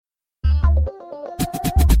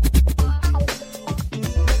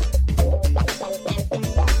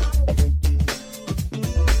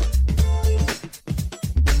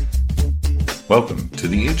Welcome to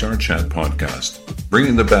the HR Chat podcast,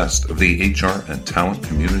 bringing the best of the HR and talent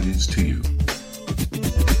communities to you.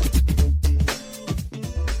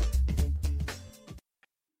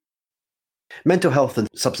 Mental health and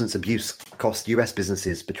substance abuse cost US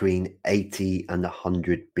businesses between 80 and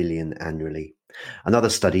 100 billion annually. Another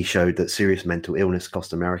study showed that serious mental illness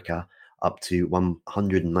cost America up to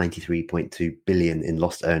 193.2 billion in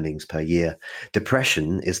lost earnings per year.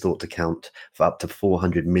 Depression is thought to count for up to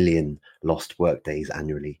 400 million lost workdays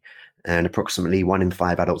annually. And approximately 1 in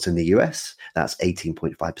 5 adults in the US, that's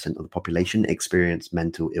 18.5% of the population, experience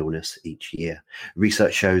mental illness each year.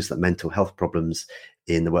 Research shows that mental health problems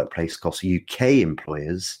in the workplace cost UK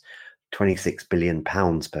employers £26 billion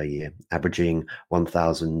per year, averaging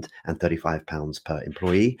 £1,035 per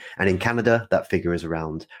employee. And in Canada, that figure is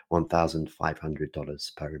around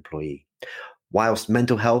 $1,500 per employee. Whilst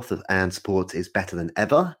mental health and support is better than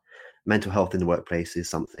ever, mental health in the workplace is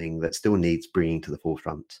something that still needs bringing to the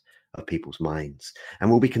forefront of people's minds.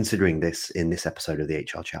 And we'll be considering this in this episode of the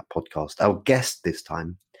HR Chat podcast. Our guest this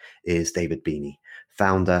time is David Beeney,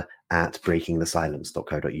 founder at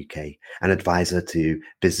breakingthesilence.co.uk, an advisor to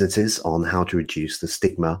businesses on how to reduce the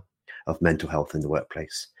stigma of mental health in the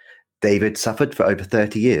workplace. David suffered for over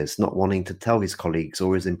 30 years, not wanting to tell his colleagues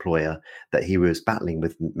or his employer that he was battling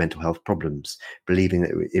with mental health problems, believing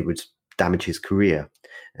that it would damage his career.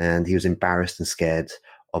 And he was embarrassed and scared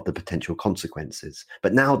of the potential consequences.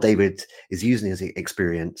 But now David is using his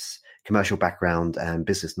experience, commercial background, and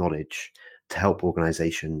business knowledge to help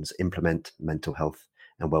organizations implement mental health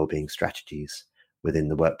and well-being strategies within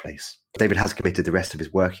the workplace. David has committed the rest of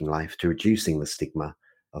his working life to reducing the stigma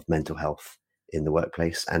of mental health in the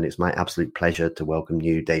workplace. And it's my absolute pleasure to welcome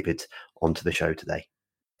you, David, onto the show today.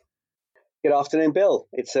 Good afternoon, Bill.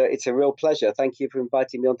 It's a real pleasure. Thank you for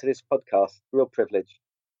inviting me onto this podcast. Real privilege.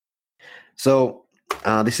 So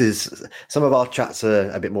this is, some of our chats are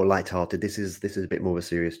a bit more lighthearted. This is a bit more of a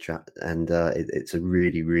serious chat, and it's a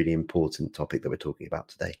really, really important topic that we're talking about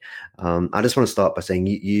today. I just want to start by saying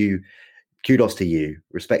you kudos to you,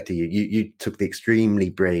 respect to you. You took the extremely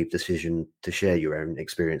brave decision to share your own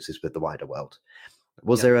experiences with the wider world.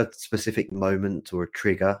 Was there a specific moment or a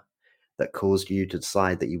trigger that caused you to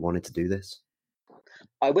decide that you wanted to do this?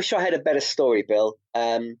 I wish I had a better story, Bill.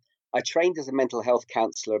 I trained as a mental health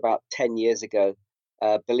counsellor about 10 years ago,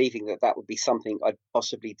 believing that would be something I'd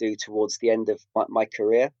possibly do towards the end of my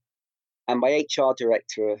career. And my HR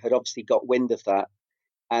director had obviously got wind of that.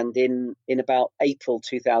 And in about April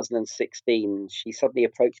 2016, she suddenly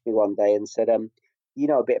approached me one day and said, you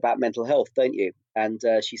know a bit about mental health, don't you? And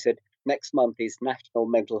she said, next month is National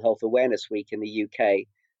Mental Health Awareness Week in the UK.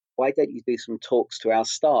 Why don't you do some talks to our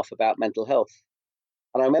staff about mental health?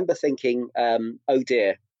 And I remember thinking, oh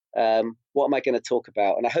dear, what am I going to talk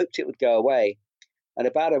about? And I hoped it would go away. And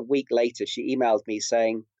about a week later, she emailed me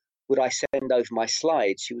saying, would I send over my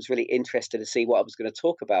slides? She was really interested to see what I was going to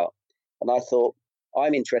talk about. And I thought,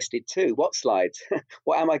 I'm interested too. What slides?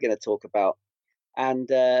 What am I going to talk about? And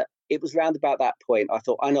it was round about that point, I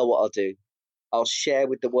thought, I know what I'll do. I'll share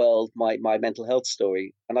with the world my mental health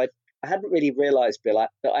story. And I hadn't really realized, Bill,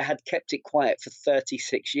 that I had kept it quiet for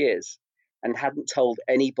 36 years and hadn't told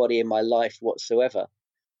anybody in my life whatsoever.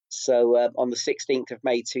 So on the 16th of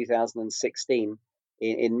May 2016,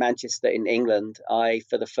 in Manchester, in England, I,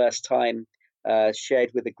 for the first time, shared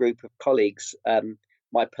with a group of colleagues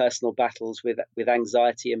my personal battles with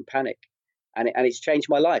anxiety and panic, and it's changed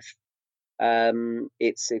my life.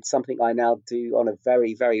 It's something I now do on a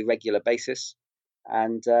very, very regular basis,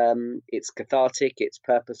 and it's cathartic, it's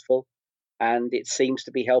purposeful, and it seems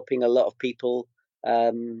to be helping a lot of people,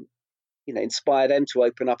 inspire them to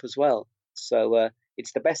open up as well. So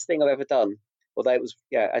it's the best thing I've ever done. Although it was,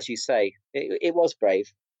 as you say, it was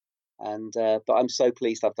brave, and but I'm so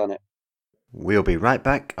pleased I've done it. We'll be right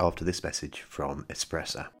back after this message from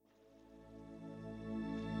Espresso.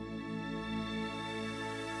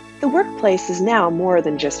 The workplace is now more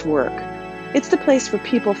than just work. It's the place where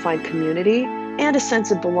people find community and a sense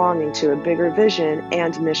of belonging to a bigger vision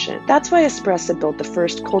and mission. That's why Espresso built the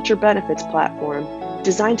first culture benefits platform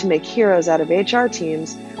designed to make heroes out of HR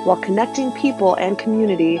teams while connecting people and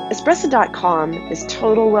community. Espresso.com is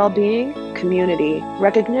total well-being, community,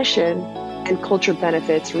 recognition, and culture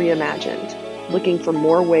benefits reimagined. Looking for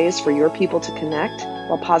more ways for your people to connect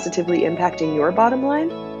while positively impacting your bottom line?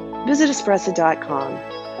 Visit espresso.com.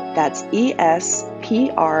 That's ESPRESA.com.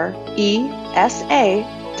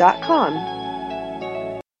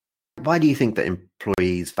 Why do you think that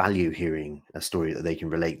employees value hearing a story that they can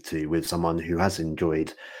relate to with someone who has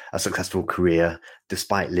enjoyed a successful career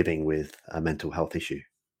despite living with a mental health issue?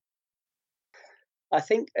 I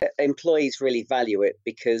think employees really value it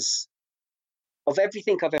because Of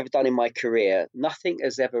everything I've ever done in my career, nothing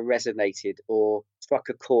has ever resonated or struck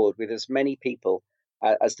a chord with as many people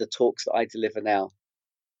as the talks that I deliver now.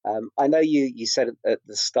 I know you said at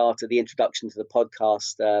the start of the introduction to the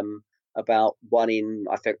podcast about one in,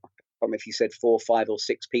 I think, I can't remember if you said 4, 5, or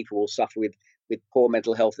 6 people will suffer with poor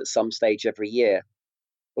mental health at some stage every year.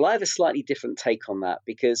 Well, I have a slightly different take on that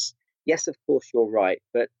because, yes, of course, you're right,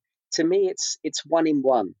 but to me, it's one in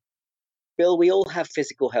one. Bill, we all have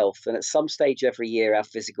physical health, and at some stage every year, our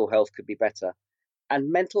physical health could be better.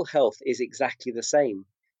 And mental health is exactly the same.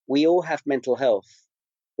 We all have mental health.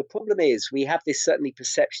 The problem is, we have this certainly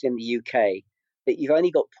perception in the UK that you've only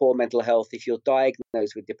got poor mental health if you're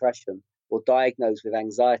diagnosed with depression, or diagnosed with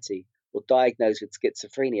anxiety, or diagnosed with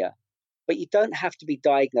schizophrenia. But you don't have to be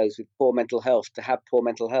diagnosed with poor mental health to have poor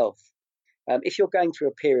mental health. If you're going through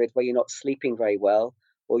a period where you're not sleeping very well,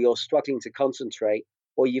 or you're struggling to concentrate,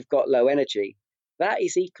 or you've got low energy, that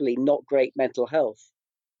is equally not great mental health.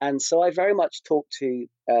 And so I very much talk to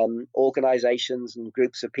organizations and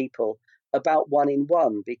groups of people about one in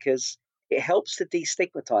one because it helps to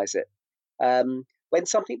destigmatize it. When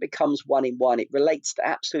something becomes one in one, it relates to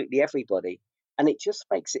absolutely everybody. And it just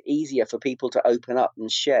makes it easier for people to open up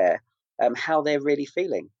and share how they're really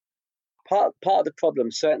feeling. Part of the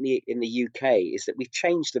problem, certainly in the UK, is that we've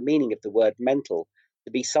changed the meaning of the word mental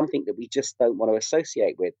to be something that we just don't want to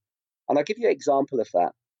associate with. And I'll give you an example of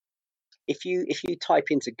that. If you type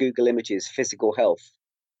into Google Images physical health,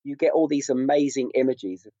 you get all these amazing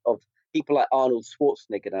images of people like Arnold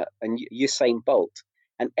Schwarzenegger and Usain Bolt,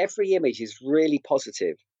 and every image is really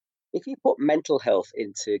positive. If you put mental health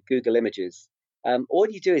into Google Images, all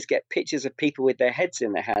you do is get pictures of people with their heads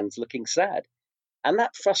in their hands looking sad. And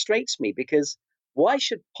that frustrates me because why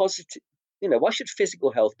should why should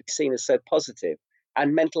physical health be seen as so positive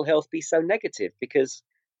and mental health be so negative? Because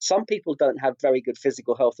some people don't have very good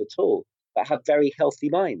physical health at all, but have very healthy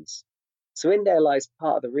minds. So in there lies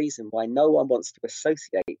part of the reason why no one wants to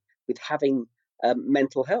associate with having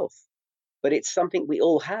mental health. But it's something we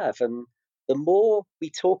all have. And the more we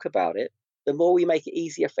talk about it, the more we make it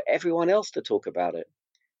easier for everyone else to talk about it.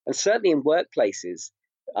 And certainly in workplaces,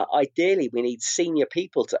 ideally, we need senior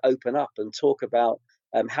people to open up and talk about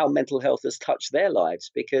how mental health has touched their lives.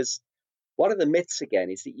 Because one of the myths, again,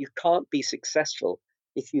 is that you can't be successful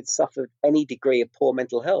if you've suffered any degree of poor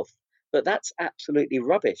mental health. But that's absolutely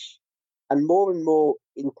rubbish. And more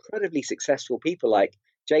incredibly successful people like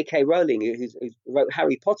J.K. Rowling, who wrote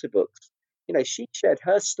Harry Potter books, she shared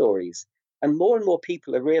her stories. And more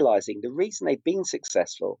people are realizing the reason they've been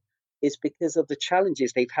successful is because of the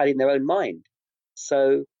challenges they've had in their own mind.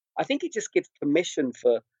 So I think it just gives permission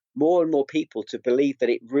for more and more people to believe that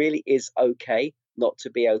it really is okay not to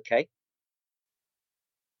be okay.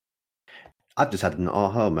 I've just had an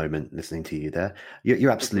aha moment listening to you there.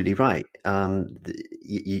 You're absolutely right.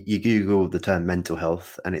 You Google the term mental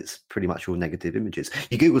health and it's pretty much all negative images.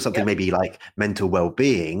 You Google something maybe like mental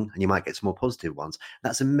well-being and you might get some more positive ones.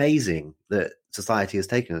 That's amazing that society has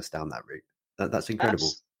taken us down that route. That's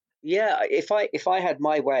incredible. If I had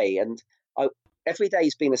my way, and every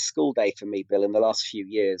day's been a school day for me, Bill, in the last few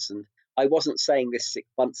years. And I wasn't saying this 6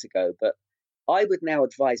 months ago, but I would now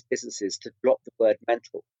advise businesses to drop the word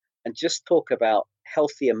mental and just talk about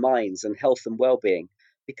healthier minds and health and well-being,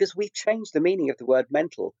 because we've changed the meaning of the word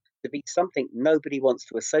mental to be something nobody wants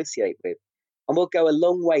to associate with. And we'll go a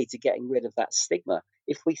long way to getting rid of that stigma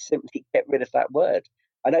if we simply get rid of that word.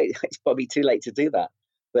 I know it's probably too late to do that,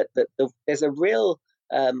 but there's a real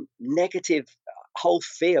negative whole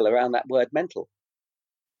feel around that word mental.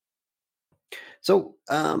 So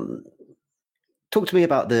talk to me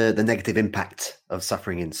about the negative impact of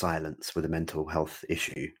suffering in silence with a mental health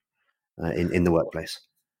issue in the workplace.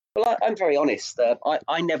 Well, I'm very honest.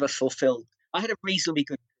 I never fulfilled. I had a reasonably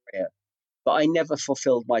good career, but I never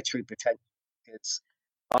fulfilled my true potential because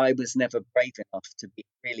I was never brave enough to be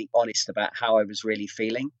really honest about how I was really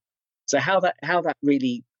feeling. So how that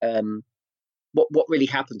really what really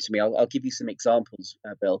happened to me? I'll give you some examples,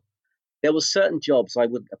 Bill. There were certain jobs I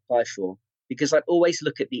wouldn't apply for because I'd always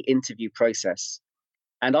look at the interview process,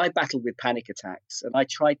 and I battled with panic attacks, and I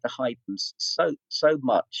tried to hide them so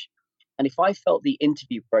much. And if I felt the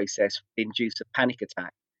interview process would induce a panic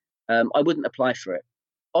attack, I wouldn't apply for it.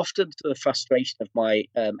 Often to the frustration of my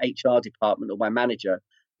HR department or my manager,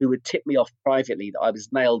 who would tip me off privately that I was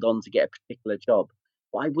nailed on to get a particular job.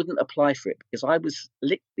 But I wouldn't apply for it because I was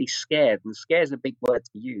literally scared, and scare is a big word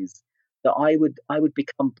to use, that I would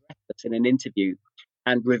become breathless in an interview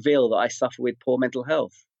and reveal that I suffer with poor mental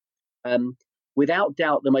health. Without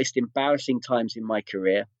doubt, the most embarrassing times in my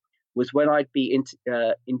career was when I'd be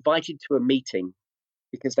invited to a meeting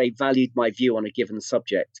because they valued my view on a given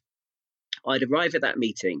subject. I'd arrive at that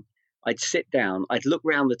meeting, I'd sit down, I'd look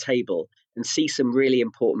round the table and see some really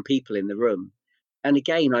important people in the room. And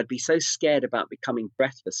again, I'd be so scared about becoming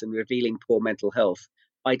breathless and revealing poor mental health,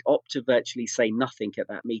 I'd opt to virtually say nothing at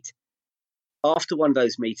that meeting. After one of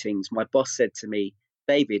those meetings, my boss said to me,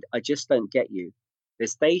 David, I just don't get you.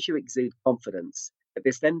 There's days you exude confidence, but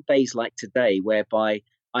there's then days like today whereby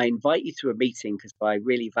I invite you to a meeting because I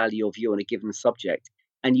really value your view on a given subject,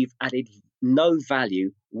 and you've added no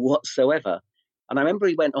value whatsoever. And I remember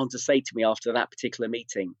he went on to say to me after that particular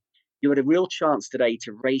meeting, you had a real chance today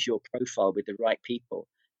to raise your profile with the right people,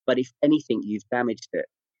 but if anything, you've damaged it.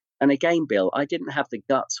 And again, Bill, I didn't have the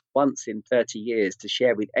guts once in 30 years to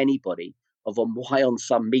share with anybody of on why on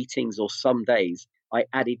some meetings or some days I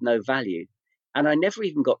added no value. And I never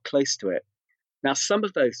even got close to it. Now, some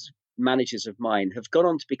of those managers of mine have gone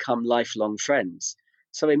on to become lifelong friends.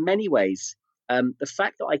 So in many ways, the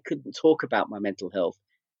fact that I couldn't talk about my mental health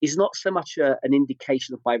is not so much an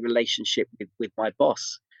indication of my relationship with my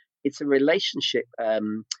boss. It's a relationship,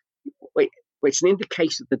 it's an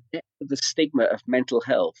indication of the depth of the stigma of mental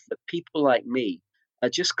health, that people like me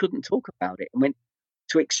just couldn't talk about it and went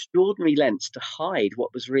to extraordinary lengths to hide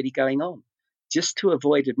what was really going on, just to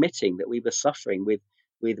avoid admitting that we were suffering with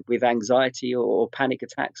anxiety or panic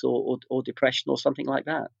attacks or depression or something like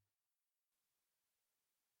that.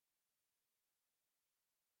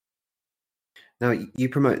 Now, you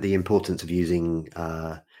promote the importance of using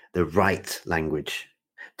the right language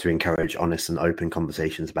to encourage honest and open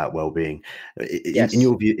conversations about well-being. Yes. In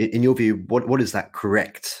your view, what is that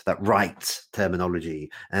correct, that right terminology,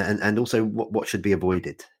 and also what should be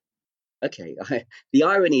avoided? Okay. The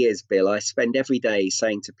irony is, Bill, I spend every day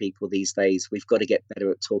saying to people these days, we've got to get better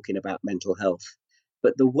at talking about mental health.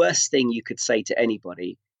 But the worst thing you could say to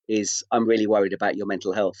anybody is, I'm really worried about your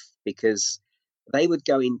mental health, because they would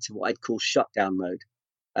go into what I'd call shutdown mode.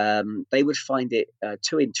 They would find it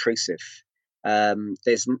too intrusive.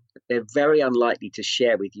 They're very unlikely to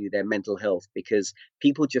share with you their mental health because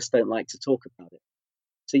people just don't like to talk about it.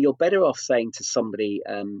 So you're better off saying to somebody,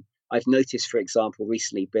 I've noticed, for example,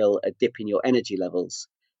 recently, Bill, a dip in your energy levels,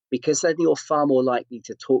 because then you're far more likely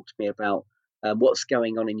to talk to me about what's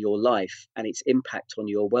going on in your life and its impact on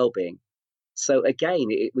your well-being. So again,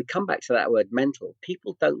 we come back to that word mental.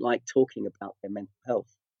 People don't like talking about their mental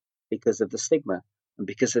health because of the stigma and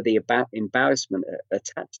because of the embarrassment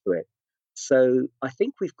attached to it. So I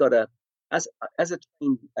think we've got as a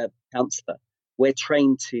trained counsellor, we're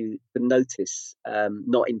trained to notice,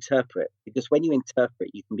 not interpret, because when you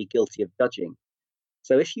interpret, you can be guilty of judging.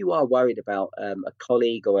 So if you are worried about a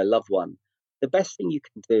colleague or a loved one, the best thing you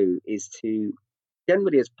can do is to,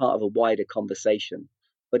 generally as part of a wider conversation,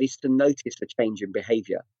 but is to notice a change in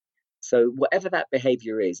behavior. So whatever that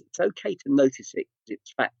behavior is, it's okay to notice it.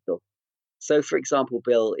 It's factual. So for example,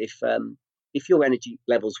 Bill, if your energy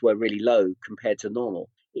levels were really low compared to normal,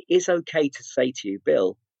 it is okay to say to you,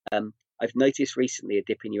 Bill, I've noticed recently a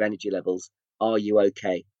dip in your energy levels. Are you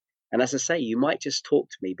okay? And as I say, you might just talk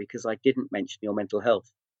to me because I didn't mention your mental health.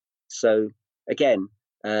 So again,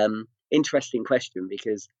 interesting question,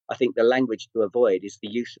 because I think the language to avoid is the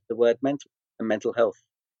use of the word mental and mental health.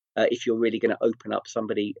 If you're really going to open up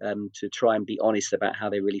somebody to try and be honest about how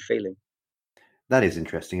they're really feeling. That is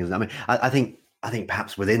interesting, isn't it? I mean, I think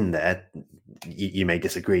perhaps within there, you may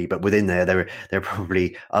disagree, but within there are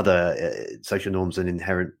probably other social norms and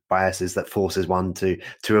inherent biases that forces one to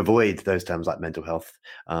avoid those terms like mental health,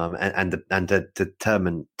 and to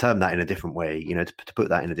term that in a different way. You know, to put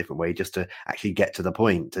that in a different way, just to actually get to the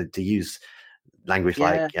point, to use language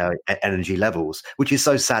like energy levels, which is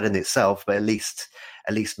so sad in itself. But at least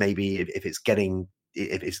maybe if it's getting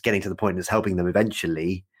to the point and it's helping them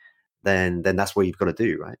eventually, then that's what you've got to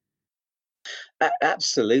do, right?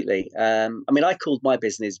 Absolutely. I mean, I called my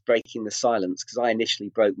business Breaking the Silence because I initially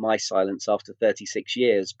broke my silence after 36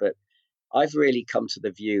 years. But I've really come to the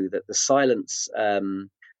view that the silence, the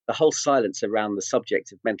whole silence around the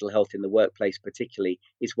subject of mental health in the workplace, particularly,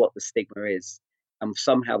 is what the stigma is. And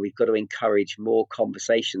somehow we've got to encourage more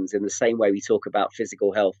conversations in the same way we talk about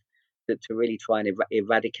physical health, to really try and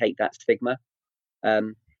eradicate that stigma.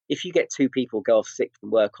 If you get two people go off sick from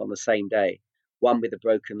work on the same day, one with a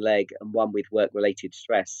broken leg and one with work-related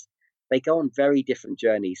stress, they go on very different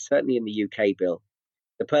journeys. Certainly in the UK, Bill,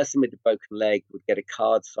 the person with the broken leg would get a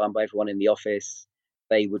card signed by everyone in the office.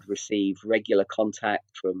 They would receive regular contact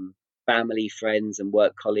from family, friends, and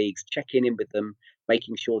work colleagues, checking in with them,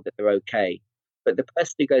 making sure that they're okay. But the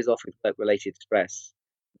person who goes off with work-related stress,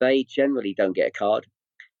 they generally don't get a card.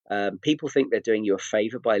 People think they're doing you a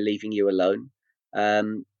favor by leaving you alone.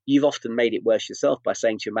 You've often made it worse yourself by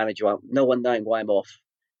saying to your manager, no one knowing why I'm off.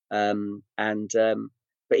 And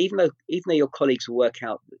But even though your colleagues will work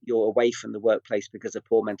out that you're away from the workplace because of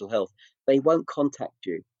poor mental health, they won't contact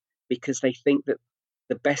you because they think that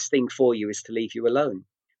the best thing for you is to leave you alone.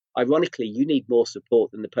 Ironically, you need more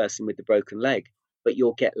support than the person with the broken leg, but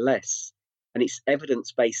you'll get less. And it's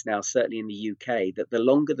evidence-based now, certainly in the UK, that the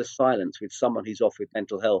longer the silence with someone who's off with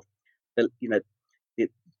mental health, the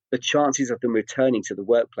chances of them returning to the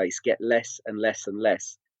workplace get less and less and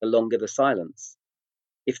less the longer the silence.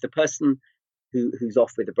 If the person who's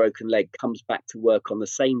off with a broken leg comes back to work on the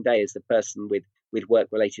same day as the person with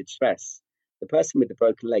work-related stress, the person with the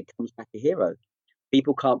broken leg comes back a hero.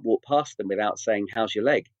 People can't walk past them without saying, "How's your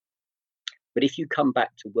leg?" But if you come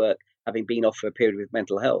back to work having been off for a period with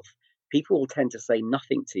mental health, people will tend to say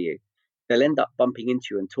nothing to you. They'll end up bumping into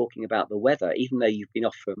you and talking about the weather, even though you've been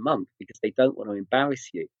off for a month, because they don't want to embarrass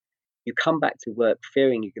you. You come back to work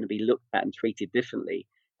fearing you're going to be looked at and treated differently.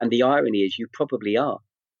 And the irony is you probably are.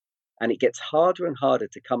 And it gets harder and harder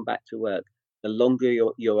to come back to work the longer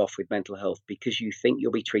you're off with mental health, because you think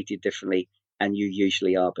you'll be treated differently, and you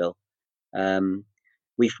usually are, Bill.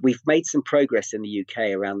 We've made some progress in the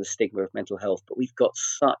UK around the stigma of mental health, but we've got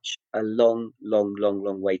such a long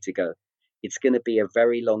way to go. It's going to be a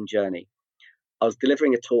very long journey. I was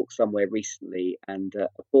delivering a talk somewhere recently, and a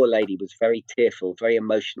poor lady was very tearful, very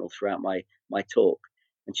emotional throughout my talk.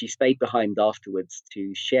 And she stayed behind afterwards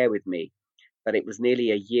to share with me that it was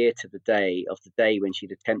nearly a year to the day when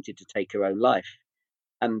she'd attempted to take her own life.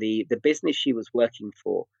 And the business she was working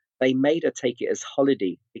for, they made her take it as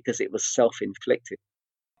holiday because it was self-inflicted.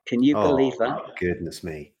 Can you believe that? Goodness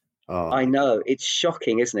me. Oh, I know, it's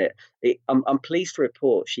shocking, isn't it? I'm pleased to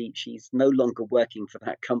report she's no longer working for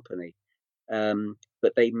that company.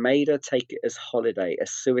 But they made her take it as holiday, a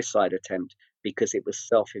suicide attempt, because it was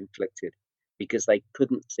self-inflicted, because they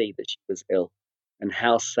couldn't see that she was ill. And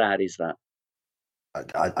how sad is that?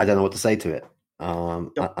 I don't know what to say to it.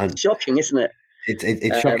 It's shocking, isn't it?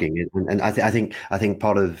 It's shocking, and I think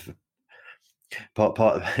part of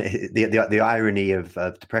the irony of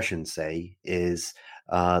depression, say, is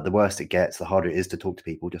the worse it gets, the harder it is to talk to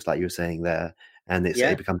people, just like you were saying there. And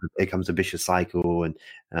it becomes a vicious cycle, and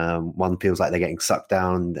one feels like they're getting sucked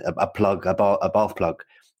down a bath plug,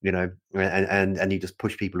 and you just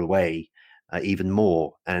push people away even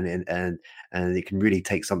more, and it can really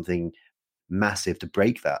take something massive to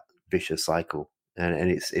break that vicious cycle,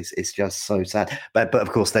 and it's just so sad. But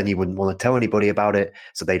of course, then you wouldn't want to tell anybody about it,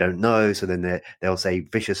 so they don't know. So then they'll say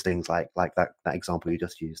vicious things like that example you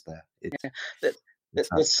just used there.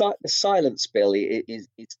 The silence, Bill, is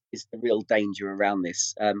the real danger around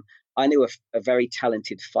this. I knew a very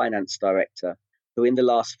talented finance director who, in the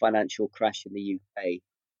last financial crash in the UK,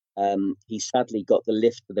 he sadly got the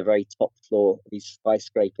lift to the very top floor of his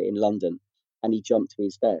skyscraper in London, and he jumped to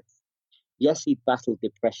his death. Yes, he battled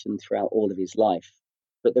depression throughout all of his life,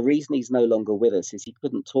 but the reason he's no longer with us is he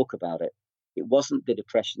couldn't talk about it. It wasn't the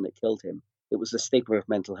depression that killed him. It was the stigma of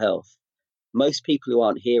mental health. Most people who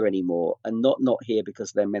aren't here anymore are not here because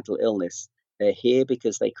of their mental illness. They're here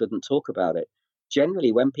because they couldn't talk about it.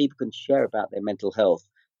 Generally, when people can share about their mental health,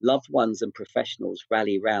 loved ones and professionals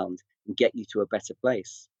rally round and get you to a better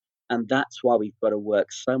place. And that's why we've got to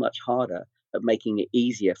work so much harder at making it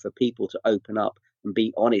easier for people to open up and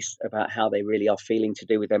be honest about how they really are feeling to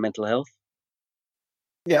do with their mental health.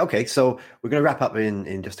 Yeah, okay. So we're going to wrap up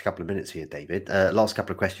in just a couple of minutes here, David. Last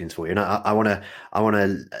couple of questions for you, and I want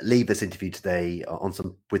to leave this interview today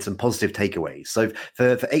with some positive takeaways. So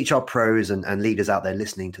for HR pros and leaders out there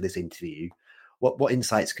listening to this interview, what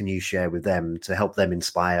insights can you share with them to help them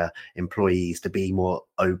inspire employees to be more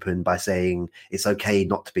open by saying it's okay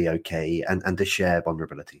not to be okay, and to share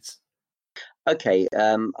vulnerabilities? Okay,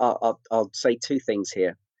 I'll say two things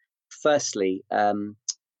here. Firstly,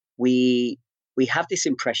 we have this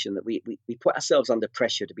impression that we put ourselves under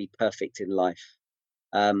pressure to be perfect in life.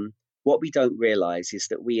 What we don't realize is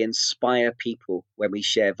that we inspire people when we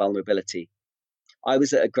share vulnerability. I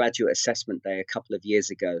was at a graduate assessment day a couple of years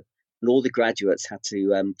ago, and all the graduates had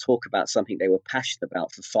to talk about something they were passionate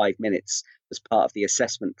about for 5 minutes as part of the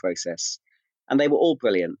assessment process. And they were all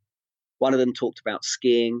brilliant. One of them talked about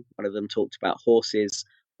skiing, one of them talked about horses,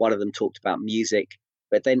 one of them talked about music.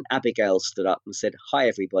 But then Abigail stood up and said, "Hi,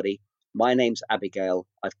 everybody. My name's Abigail.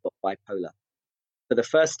 I've got bipolar." For the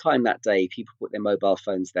first time that day, people put their mobile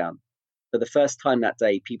phones down. For the first time that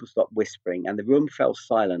day, people stopped whispering, and the room fell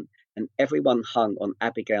silent, and everyone hung on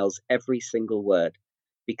Abigail's every single word.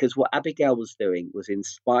 Because what Abigail was doing was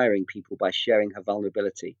inspiring people by sharing her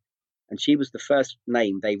vulnerability. And she was the first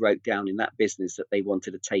name they wrote down in that business that they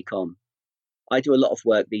wanted to take on. I do a lot of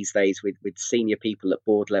work these days with senior people at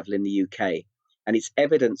board level in the UK, and it's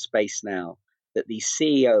evidence-based now that the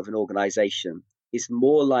CEO of an organization is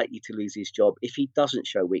more likely to lose his job if he doesn't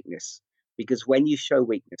show weakness. Because when you show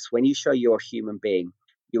weakness, when you show you're a human being,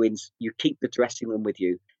 you keep the dressing room with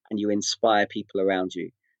you and you inspire people around you.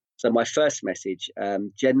 So my first message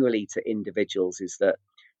generally to individuals is that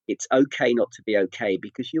it's okay not to be okay,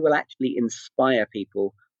 because you will actually inspire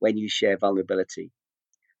people when you share vulnerability.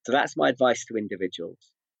 So that's my advice to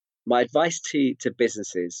individuals. My advice to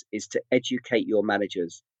businesses is to educate your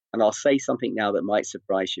managers. And I'll say something now that might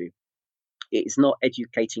surprise you. It is not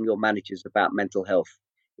educating your managers about mental health.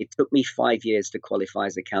 It took me 5 years to qualify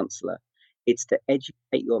as a counsellor. It's to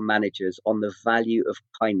educate your managers on the value of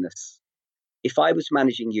kindness. If I was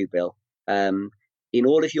managing you, Bill, in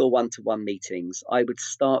all of your one-to-one meetings, I would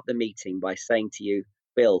start the meeting by saying to you,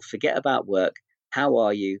 Bill, forget about work. How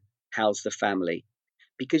are you? How's the family?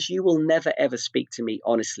 Because you will never, ever speak to me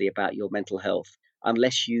honestly about your mental health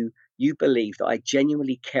unless you believe that I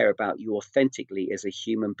genuinely care about you authentically as a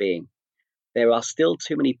human being. There are still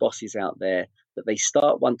too many bosses out there that they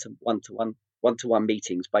start one-to-one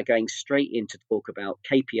meetings by going straight in to talk about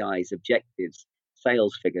KPIs, objectives,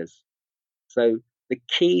 sales figures. So the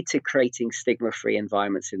key to creating stigma-free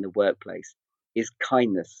environments in the workplace is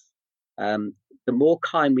kindness. The more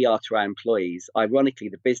kind we are to our employees, ironically,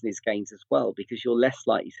 the business gains as well, because you're less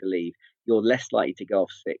likely to leave, you're less likely to go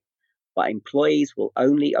off sick. But employees will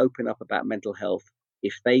only open up about mental health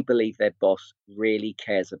if they believe their boss really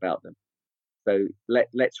cares about them. So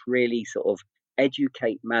let's really sort of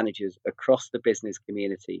educate managers across the business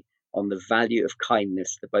community on the value of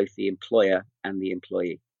kindness to both the employer and the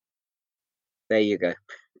employee. There you go.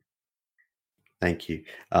 Thank you.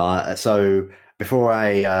 So before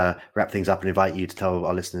I wrap things up and invite you to tell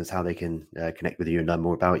our listeners how they can connect with you and learn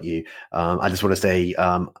more about you, I just want to say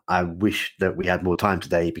I wish that we had more time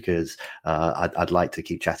today, because I'd like to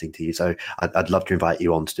keep chatting to you. So I'd love to invite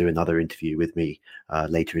you on to do another interview with me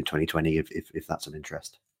later in 2020 if that's of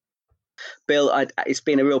interest. Bill, it's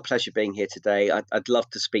been a real pleasure being here today. I'd love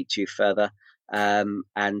to speak to you further.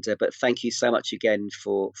 But thank you so much again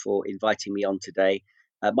for inviting me on today.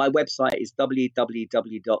 My website is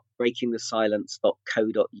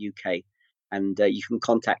www.breakingthesilence.co.uk, and you can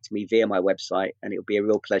contact me via my website, and it'll be a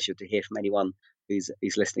real pleasure to hear from anyone who's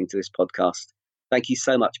listening to this podcast. Thank you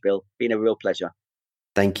so much, Bill. Been a real pleasure.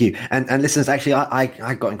 Thank you. And listeners, actually,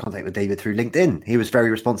 I got in contact with David through LinkedIn. He was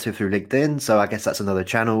very responsive through LinkedIn. So I guess that's another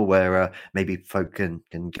channel where maybe folk can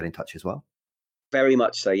get in touch as well. Very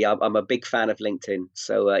much so. Yeah, I'm a big fan of LinkedIn.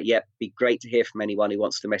 So be great to hear from anyone who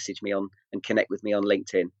wants to message me on and connect with me on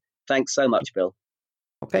LinkedIn. Thanks so much, Bill.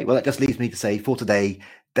 Okay, well, that just leaves me to say for today,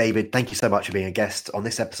 David, thank you so much for being a guest on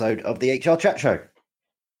this episode of the HR Chat Show.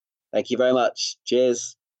 Thank you very much.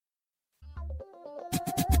 Cheers.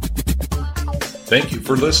 Thank you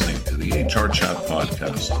for listening to the HR Chat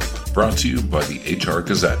Podcast, brought to you by the HR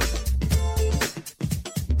Gazette.